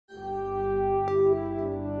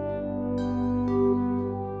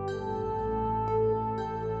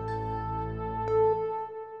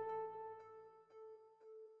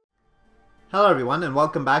Hello everyone, and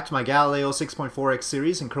welcome back to my Galileo 6.4x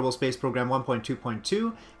series in Kerbal Space Program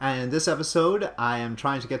 1.2.2. And in this episode, I am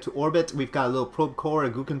trying to get to orbit. We've got a little probe core, a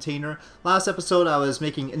goo container. Last episode, I was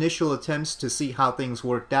making initial attempts to see how things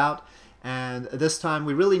worked out. And this time,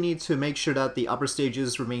 we really need to make sure that the upper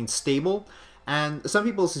stages remain stable. And some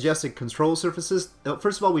people suggested control surfaces.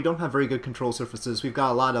 First of all, we don't have very good control surfaces. We've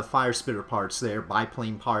got a lot of fire spitter parts there,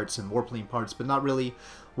 biplane parts and warplane parts, but not really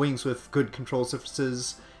wings with good control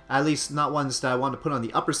surfaces. At least not ones that I want to put on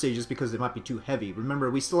the upper stages because they might be too heavy.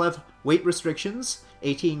 Remember, we still have weight restrictions,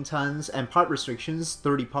 18 tons, and part restrictions,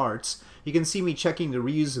 30 parts. You can see me checking the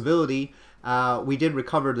reusability. We did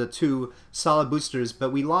recover the two solid boosters,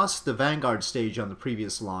 but we lost the Vanguard stage on the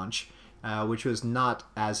previous launch, which was not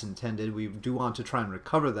as intended. We do want to try and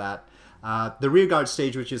recover that. The rear guard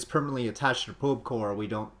stage, which is permanently attached to the probe core, we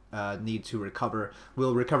don't need to recover.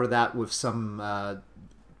 We'll recover that with some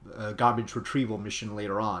garbage retrieval mission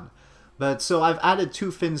later on. But so I've added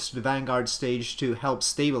two fins to the Vanguard stage to help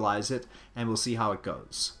stabilize it, and we'll see how it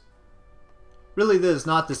goes. Really, this is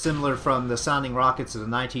not dissimilar from the sounding rockets of the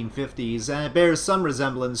 1950s, and it bears some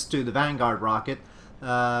resemblance to the Vanguard rocket,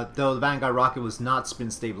 though the Vanguard rocket was not spin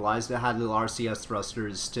stabilized. It had little RCS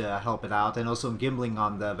thrusters to help it out, and also gimbling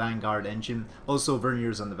on the Vanguard engine, also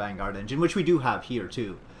verniers on the Vanguard engine, which we do have here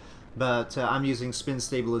too. But I'm using spin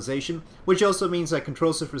stabilization, which also means that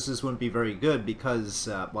control surfaces wouldn't be very good because,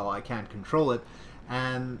 well, I can't control it.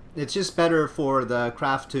 And it's just better for the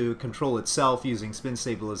craft to control itself using spin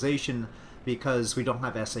stabilization because we don't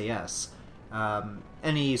have SAS.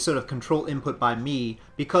 Any sort of control input by me,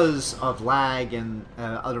 because of lag and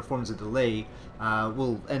other forms of delay,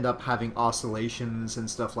 will end up having oscillations and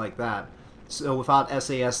stuff like that. So without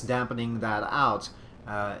SAS dampening that out,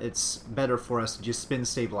 it's better for us to just spin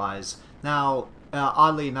stabilize. Now,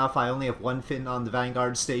 oddly enough, I only have one fin on the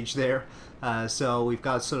Vanguard stage there, so we've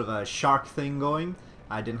got sort of a shark thing going.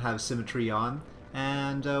 I didn't have symmetry on,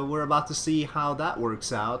 and we're about to see how that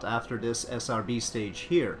works out after this SRB stage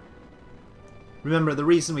here. Remember, the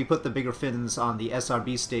reason we put the bigger fins on the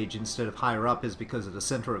SRB stage instead of higher up is because of the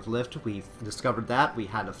center of lift. We've discovered that. We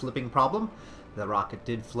had a flipping problem. The rocket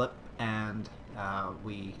did flip, and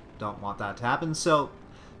we don't want that to happen, so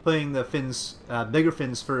putting the fins, bigger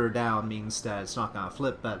fins further down means that it's not going to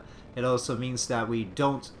flip, but it also means that we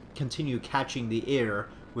don't continue catching the air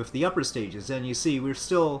with the upper stages. And you see, we're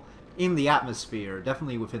still in the atmosphere,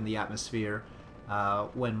 definitely within the atmosphere,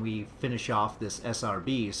 when we finish off this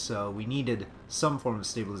SRB, so we needed some form of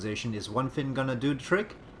stabilization. Is one fin gonna do the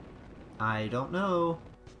trick? I don't know.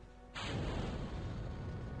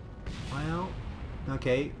 Well,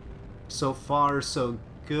 okay. So far, so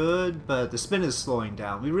good, but the spin is slowing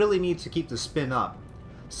down. We really need to keep the spin up.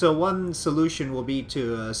 So one solution will be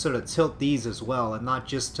to sort of tilt these as well, and not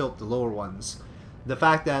just tilt the lower ones. The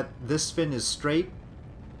fact that this fin is straight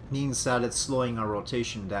means that it's slowing our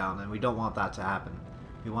rotation down, and we don't want that to happen.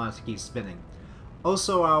 We want it to keep spinning.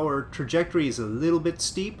 Also, our trajectory is a little bit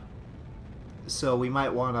steep, so we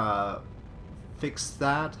might want to fix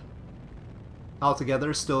that.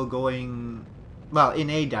 Altogether, still going, well, in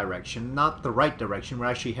a direction, not the right direction. We're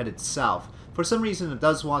actually headed south. For some reason, it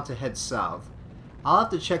does want to head south. I'll have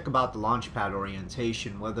to check about the launch pad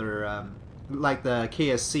orientation, whether, like the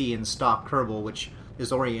KSC in stock Kerbal, which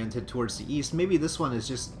is oriented towards the east, maybe this one is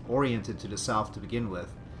just oriented to the south to begin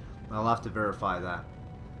with. I'll have to verify that.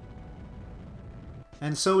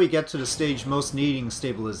 And so we get to the stage most needing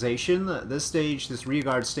stabilization. This stage, this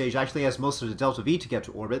rearguard stage, actually has most of the delta V to get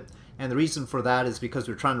to orbit, and the reason for that is because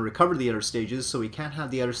we're trying to recover the other stages, so we can't have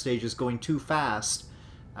the other stages going too fast,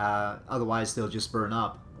 otherwise they'll just burn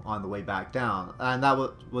up on the way back down. And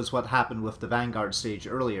that was what happened with the Vanguard stage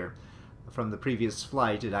earlier. From the previous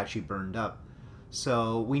flight, it actually burned up.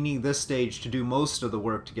 So we need this stage to do most of the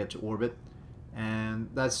work to get to orbit, and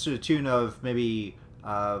that's to the tune of maybe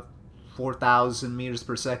 4,000 meters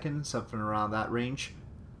per second, something around that range.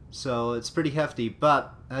 So it's pretty hefty,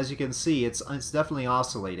 but as you can see, it's definitely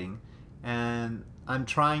oscillating, and I'm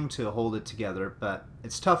trying to hold it together, but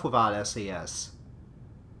it's tough without SAS.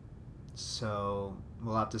 So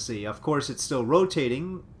we'll have to see. Of course, it's still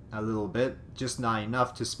rotating a little bit, just not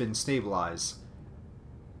enough to spin stabilize.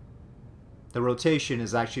 The rotation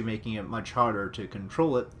is actually making it much harder to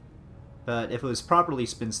control it, but if it was properly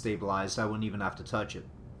spin stabilized, I wouldn't even have to touch it.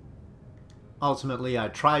 Ultimately, I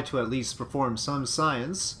tried to at least perform some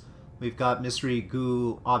science. We've got Mystery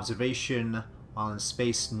Goo observation on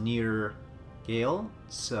space near Gale,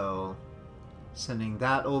 so sending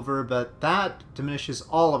that over, but that diminishes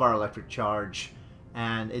all of our electric charge,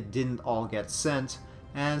 and it didn't all get sent,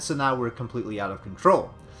 and so now we're completely out of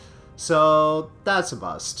control. So that's a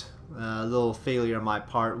bust. A little failure on my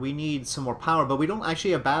part. We need some more power, but we don't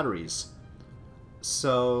actually have batteries.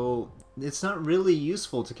 So it's not really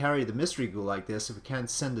useful to carry the mystery goo like this if we can't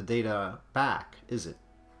send the data back, is it?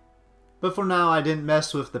 But for now, I didn't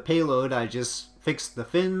mess with the payload. I just fixed the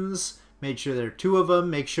fins, made sure there are 2 of them,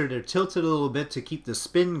 make sure they're tilted a little bit to keep the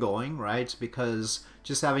spin going, right? Because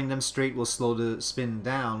just having them straight will slow the spin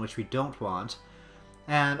down, which we don't want.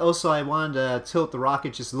 And also I wanted to tilt the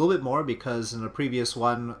rocket just a little bit more because in the previous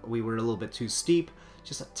one we were a little bit too steep.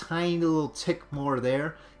 Just a tiny little tick more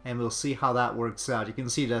there, and we'll see how that works out. You can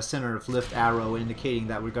see the center of lift arrow indicating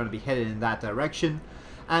that we're going to be headed in that direction.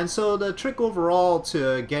 And so the trick overall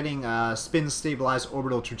to getting a spin-stabilized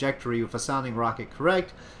orbital trajectory with a sounding rocket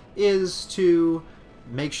correct is to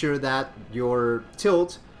make sure that your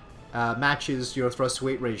tilt matches your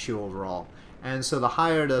thrust-to-weight ratio overall. And so the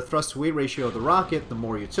higher the thrust-to-weight ratio of the rocket, the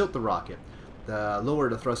more you tilt the rocket. The lower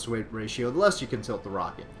the thrust-to-weight ratio, the less you can tilt the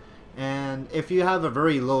rocket. And if you have a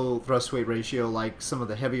very low thrust-to-weight ratio, like some of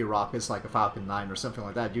the heavier rockets, like a Falcon 9 or something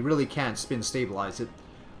like that, you really can't spin-stabilize it.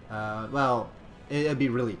 Well, it'd be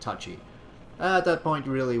really touchy. At that point,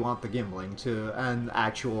 you really want the gimbaling to an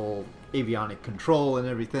actual avionic control and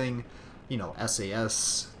everything. You know,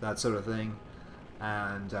 SAS, that sort of thing.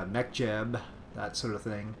 And MechJeb, that sort of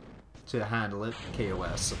thing, to handle it.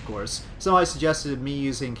 KOS, of course. So I suggested me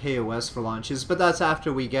using KOS for launches, but that's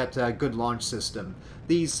after we get a good launch system.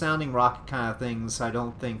 These sounding rocket kind of things, I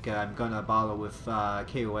don't think I'm gonna bother with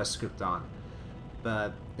KOS script on.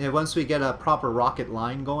 But once we get a proper rocket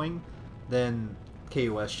line going, then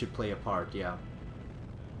KOS should play a part, yeah.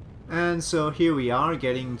 And so here we are,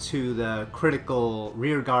 getting to the critical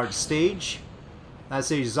rearguard stage. That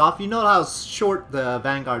stage is off. You know how short the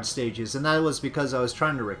vanguard stage is, and that was because I was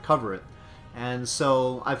trying to recover it. And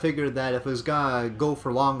so I figured that if it was gonna go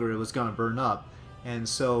for longer, it was gonna burn up. And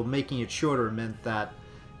so making it shorter meant that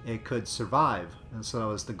it could survive. And so that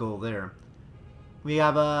was the goal there. We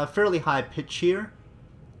have a fairly high pitch here,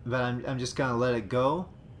 but I'm just gonna let it go.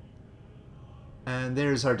 And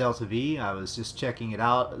there's our delta V. I was just checking it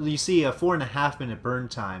out. You see a 4.5 minute burn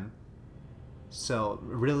time. So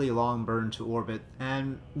really long burn to orbit.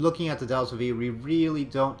 And looking at the delta V, we really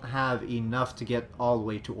don't have enough to get all the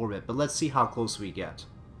way to orbit. But let's see how close we get.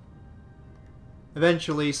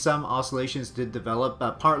 Eventually some oscillations did develop,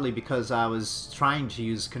 partly because I was trying to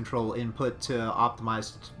use control input to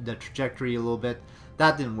optimize the trajectory a little bit.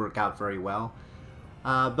 That didn't work out very well.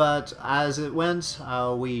 But as it went,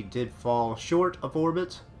 we did fall short of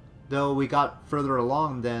orbit, though we got further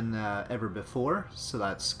along than ever before, so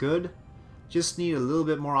that's good. Just need a little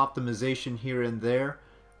bit more optimization here and there,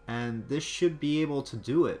 and this should be able to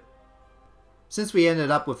do it. Since we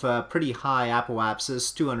ended up with a pretty high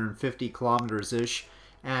apoapsis, 250 kilometers-ish,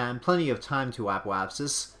 and plenty of time to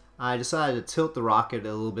apoapsis, I decided to tilt the rocket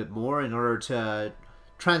a little bit more in order to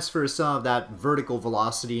transfer some of that vertical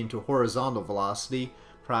velocity into horizontal velocity,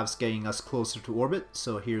 perhaps getting us closer to orbit.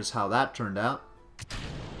 So here's how that turned out.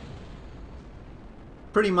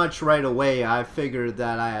 Pretty much right away I figured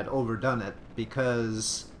that I had overdone it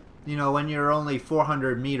because, you know, when you're only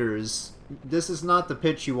 400 meters, this is not the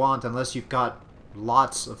pitch you want unless you've got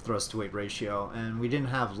lots of thrust-to-weight ratio, and we didn't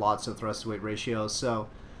have lots of thrust-to-weight ratio, so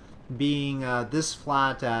being this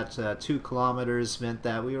flat at 2 kilometers meant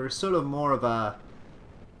that we were sort of more of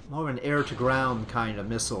an air-to-ground kind of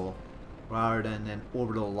missile rather than an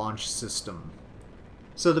orbital launch system.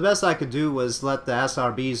 So the best I could do was let the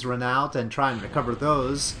SRBs run out and try and recover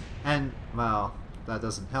those, and, well, that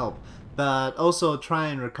doesn't help, but also try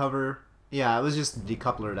and recover. Yeah, it was just the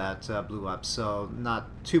decoupler that blew up, so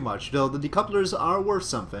not too much, though the decouplers are worth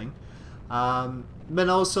something. But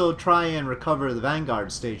also try and recover the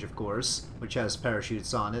Vanguard stage, of course, which has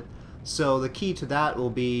parachutes on it. So the key to that will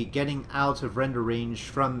be getting out of render range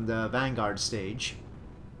from the Vanguard stage.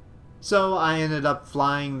 So I ended up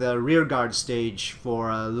flying the rearguard stage for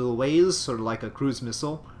a little ways, sort of like a cruise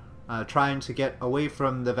missile, trying to get away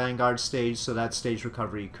from the Vanguard stage so that stage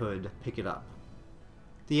recovery could pick it up.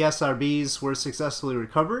 The SRBs were successfully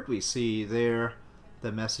recovered. We see there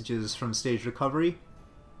the messages from stage recovery,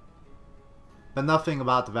 but nothing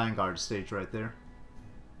about the Vanguard stage right there.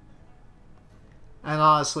 And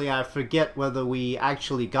honestly, I forget whether we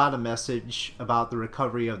actually got a message about the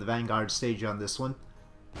recovery of the Vanguard stage on this one.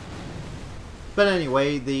 But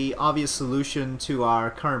anyway, the obvious solution to our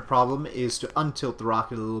current problem is to untilt the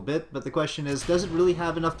rocket a little bit, but the question is, does it really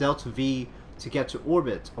have enough delta V to get to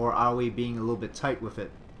orbit, or are we being a little bit tight with it?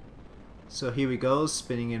 So here we go,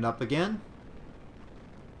 spinning it up again.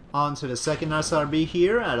 On to the second SRB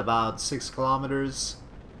here at about 6 kilometers.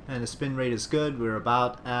 And the spin rate is good. We're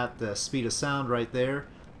about at the speed of sound right there.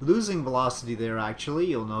 losing velocity there, actually,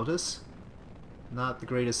 you'll notice. Not the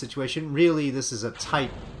greatest situation. Really, this is a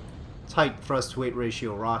tight thrust-to-weight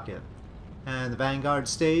ratio rocket. And the Vanguard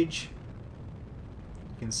stage,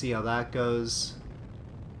 you can see how that goes.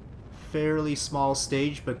 Fairly small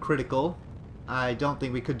stage, but critical. I don't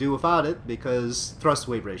think we could do without it, because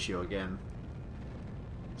thrust-weight ratio again.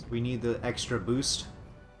 So we need the extra boost.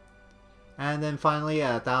 And then finally,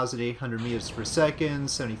 at 1,800 meters per second,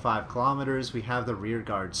 75 kilometers, we have the rear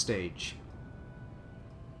guard stage.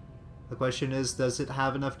 The question is, does it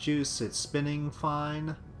have enough juice? It's spinning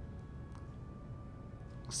fine.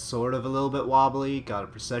 Sort of a little bit wobbly, got a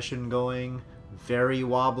precession going. Very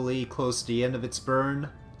wobbly, close to the end of its burn.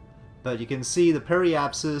 But you can see the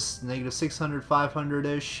periapsis, negative 600,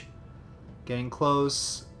 500-ish. Getting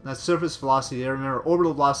close. That's surface velocity there. Remember,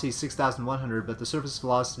 orbital velocity is 6,100, but the surface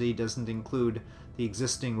velocity doesn't include the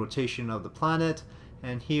existing rotation of the planet.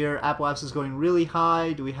 And here, apoapsis is going really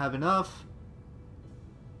high. Do we have enough?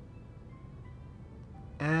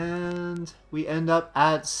 And we end up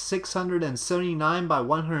at 679 by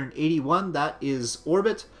 181. That is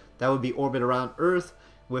orbit. That would be orbit around Earth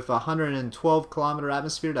with a 112 kilometer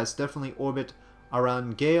atmosphere. That's definitely orbit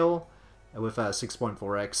around Gale with a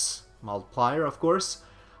 6.4x multiplier, of course.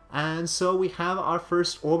 And so we have our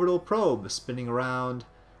first orbital probe spinning around.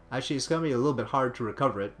 Actually, it's going to be a little bit hard to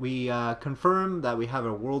recover it. We confirm that we have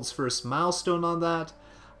a world's first milestone on that.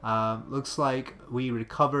 Looks like we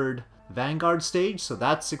recovered Vanguard stage, so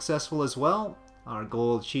that's successful as well. Our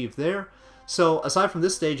goal achieved there. So aside from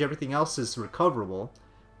this stage, everything else is recoverable,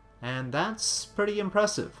 and that's pretty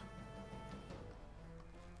impressive.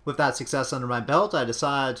 With that success under my belt, I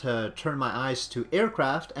decided to turn my eyes to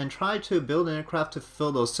aircraft and try to build an aircraft to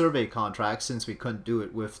fulfill those survey contracts, since we couldn't do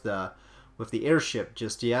it with the airship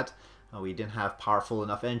just yet. We didn't have powerful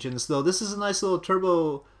enough engines, though this is a nice little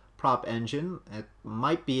turboprop engine. It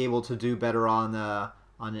might be able to do better on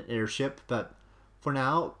an airship, but for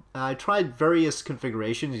now, I tried various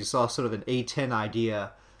configurations. You saw sort of an A-10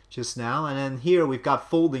 idea just now, and then here we've got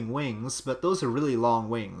folding wings, but those are really long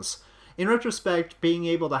wings. In retrospect, being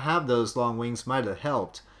able to have those long wings might have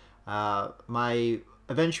helped. My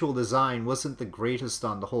eventual design wasn't the greatest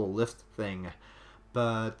on the whole lift thing,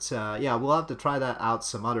 but yeah, we'll have to try that out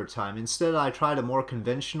some other time. Instead, I tried a more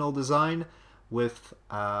conventional design with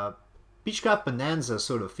Beechcraft Bonanza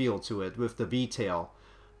sort of feel to it, with the V-tail.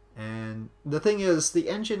 And the thing is, the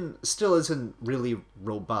engine still isn't really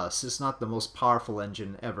robust. It's not the most powerful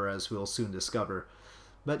engine ever, as we'll soon discover.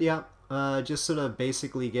 But yeah, just sort of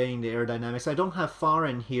basically getting the aerodynamics. I don't have FAR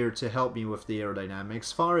in here to help me with the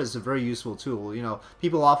aerodynamics. FAR is a very useful tool. You know,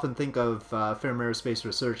 people often think of Ferrum Aerospace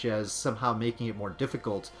Research as somehow making it more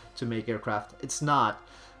difficult to make aircraft. It's not.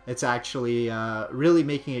 It's actually really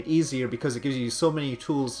making it easier, because it gives you so many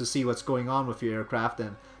tools to see what's going on with your aircraft,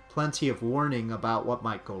 and plenty of warning about what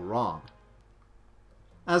might go wrong.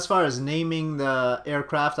 As far as naming the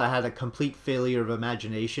aircraft, I had a complete failure of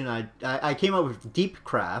imagination. I came up with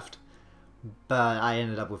Deepcraft, but I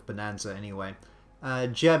ended up with Bonanza anyway.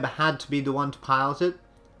 Jeb had to be the one to pilot it.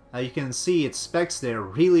 You can see its specs there,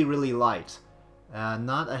 really, really light.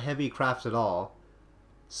 Not a heavy craft at all.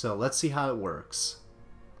 So let's see how it works.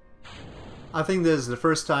 I think this is the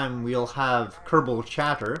first time we'll have Kerbal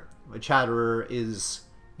chatter. A chatterer is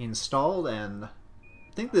installed, and I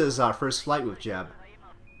think this is our first flight with Jeb.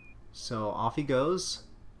 So off he goes.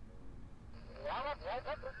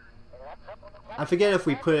 I forget if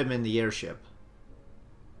we put him in the airship.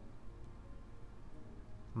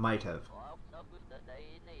 Might have.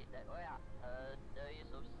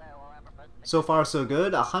 So far so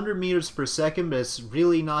good. 100 meters per second, but it's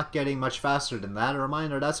really not getting much faster than that. A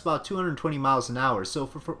reminder, that's about 220 miles an hour. So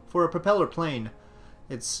for a propeller plane,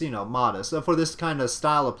 it's, you know, modest. For this kind of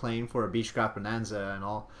style of plane, for a Beechcraft Bonanza and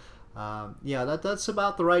all, yeah, that's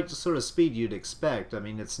about the right sort of speed you'd expect. I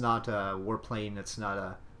mean, it's not a warplane, it's not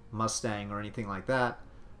a Mustang or anything like that.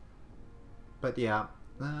 But yeah,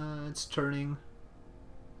 it's turning.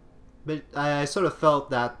 But I sort of felt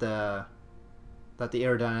that the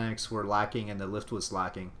aerodynamics were lacking and the lift was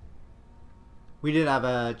lacking. We did have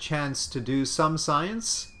a chance to do some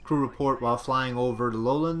science, crew report while flying over the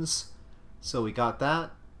lowlands. So we got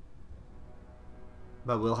that,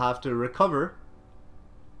 but we'll have to recover.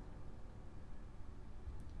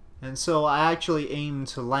 And so I actually aimed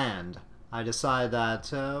to land. I decided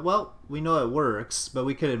that, well, we know it works, but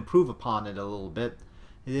we could improve upon it a little bit.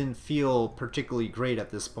 It didn't feel particularly great at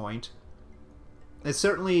this point. It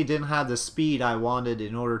certainly didn't have the speed I wanted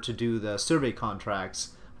in order to do the survey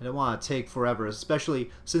contracts. I didn't want to take forever, especially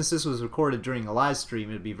since this was recorded during a live stream.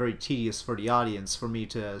 It'd be very tedious for the audience for me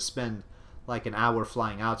to spend like an hour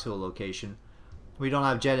flying out to a location. We don't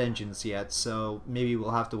have jet engines yet, so maybe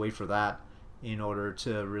we'll have to wait for that in order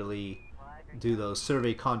to really do those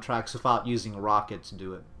survey contracts without using a rocket to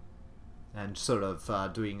do it. And sort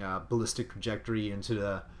of doing a ballistic trajectory into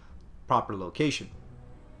the proper location.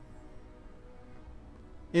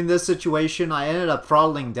 In this situation, I ended up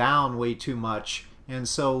throttling down way too much, and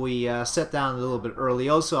so we set down a little bit early.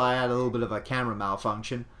 Also, I had a little bit of a camera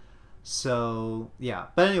malfunction. So, yeah.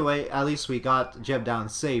 But anyway, at least we got Jeb down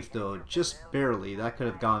safe, though, just barely. That could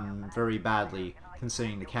have gone very badly,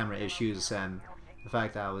 considering the camera issues and the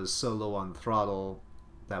fact that I was so low on the throttle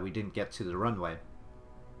that we didn't get to the runway.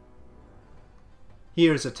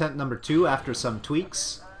 Here's attempt number 2 after some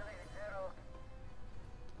tweaks.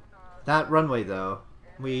 That runway, though,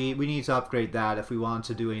 we need to upgrade that if we want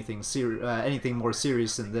to do anything more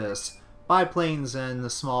serious than this. Biplanes and the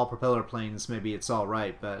small propeller planes, maybe it's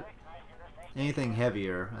alright, but anything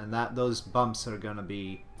heavier, and those bumps are going to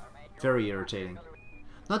be very irritating.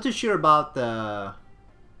 Not too sure about the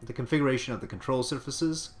configuration of the control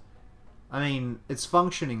surfaces. I mean, it's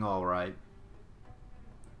functioning alright.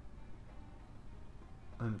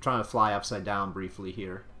 I'm trying to fly upside down briefly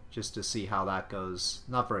here, just to see how that goes.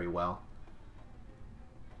 Not very well.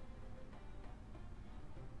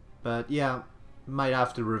 But yeah, might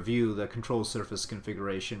have to review the control surface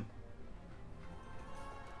configuration.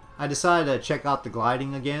 I decided to check out the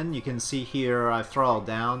gliding again. You can see here I've throttled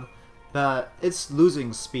down, but it's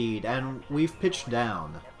losing speed and we've pitched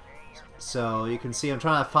down. So you can see I'm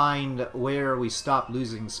trying to find where we stop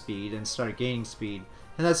losing speed and start gaining speed,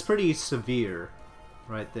 and that's pretty severe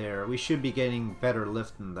right there. We should be getting better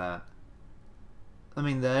lift than that. I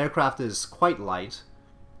mean, the aircraft is quite light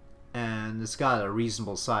and it's got a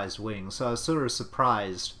reasonable sized wing, so I was sort of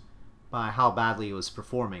surprised by how badly it was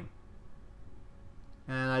performing.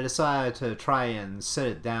 And I decided to try and set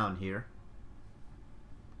it down here.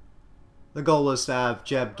 The goal was to have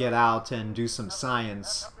Jeb get out and do some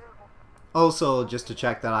science. Also, just to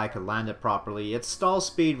check that I could land it properly. Its stall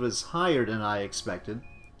speed was higher than I expected,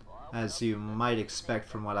 as you might expect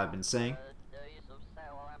from what I've been saying.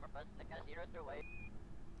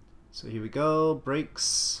 So here we go,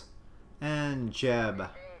 brakes, and Jeb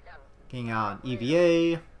getting out an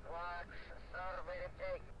EVA.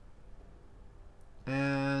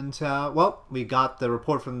 And, well, we got the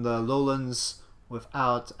report from the lowlands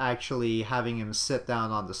without actually having him sit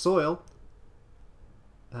down on the soil.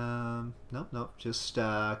 Nope, just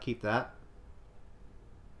keep that.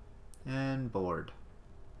 And board.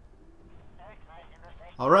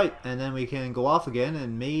 Alright, and then we can go off again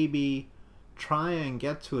and maybe try and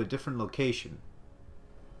get to a different location.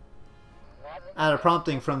 At a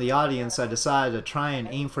prompting from the audience, I decided to try and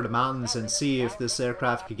aim for the mountains and see if this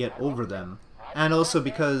aircraft could get over them. And also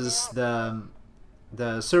because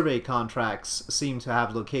the survey contracts seem to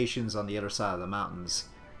have locations on the other side of the mountains,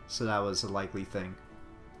 so that was a likely thing.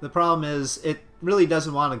 The problem is it really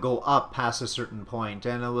doesn't want to go up past a certain point,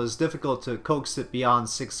 and it was difficult to coax it beyond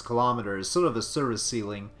 6 kilometers, sort of a service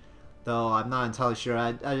ceiling, though I'm not entirely sure.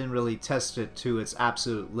 I didn't really test it to its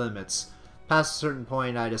absolute limits. Past a certain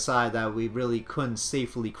point I decided that we really couldn't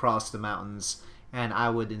safely cross the mountains, and I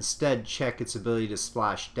would instead check its ability to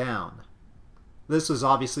splash down. This was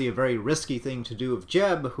obviously a very risky thing to do with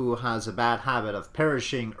Jeb, who has a bad habit of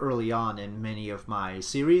perishing early on in many of my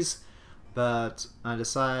series, but I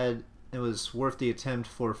decided it was worth the attempt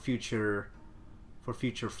for future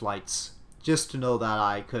flights, just to know that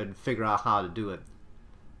I could figure out how to do it.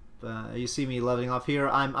 But you see me leveling off here.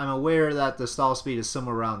 I'm aware that the stall speed is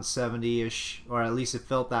somewhere around 70-ish, or at least it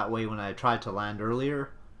felt that way when I tried to land earlier.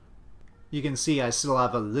 You can see I still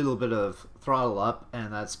have a little bit of throttle up,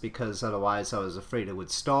 and that's because otherwise I was afraid it would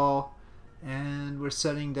stall. And we're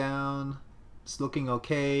setting down. It's looking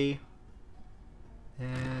okay.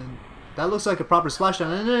 And that looks like a proper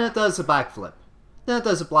splashdown, and then it does a backflip. Then it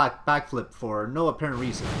does a backflip for no apparent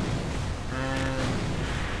reason. And,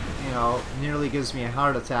 you know, nearly gives me a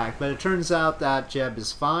heart attack. But it turns out that Jeb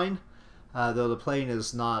is fine, though the plane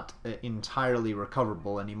is not entirely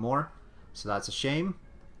recoverable anymore. So that's a shame.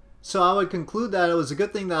 So I would conclude that it was a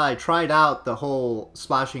good thing that I tried out the whole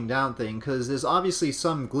splashing down thing, because there's obviously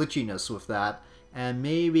some glitchiness with that, and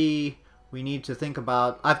maybe we need to think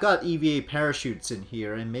about... I've got EVA parachutes in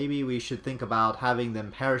here, and maybe we should think about having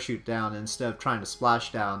them parachute down instead of trying to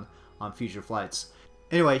splash down on future flights.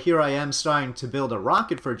 Anyway, here I am starting to build a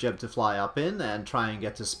rocket for Jeb to fly up in and try and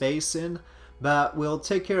get to space in, but we'll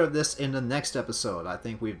take care of this in the next episode. I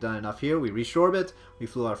think we've done enough here. We reached orbit, we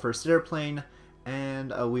flew our first airplane,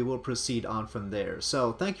 and we will proceed on from there.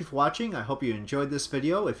 So thank you for watching. I hope you enjoyed this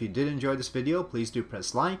video. If you did enjoy this video, please do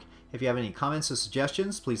press like. If you have any comments or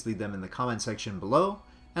suggestions, please leave them in the comment section below,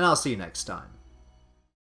 and I'll see you next time.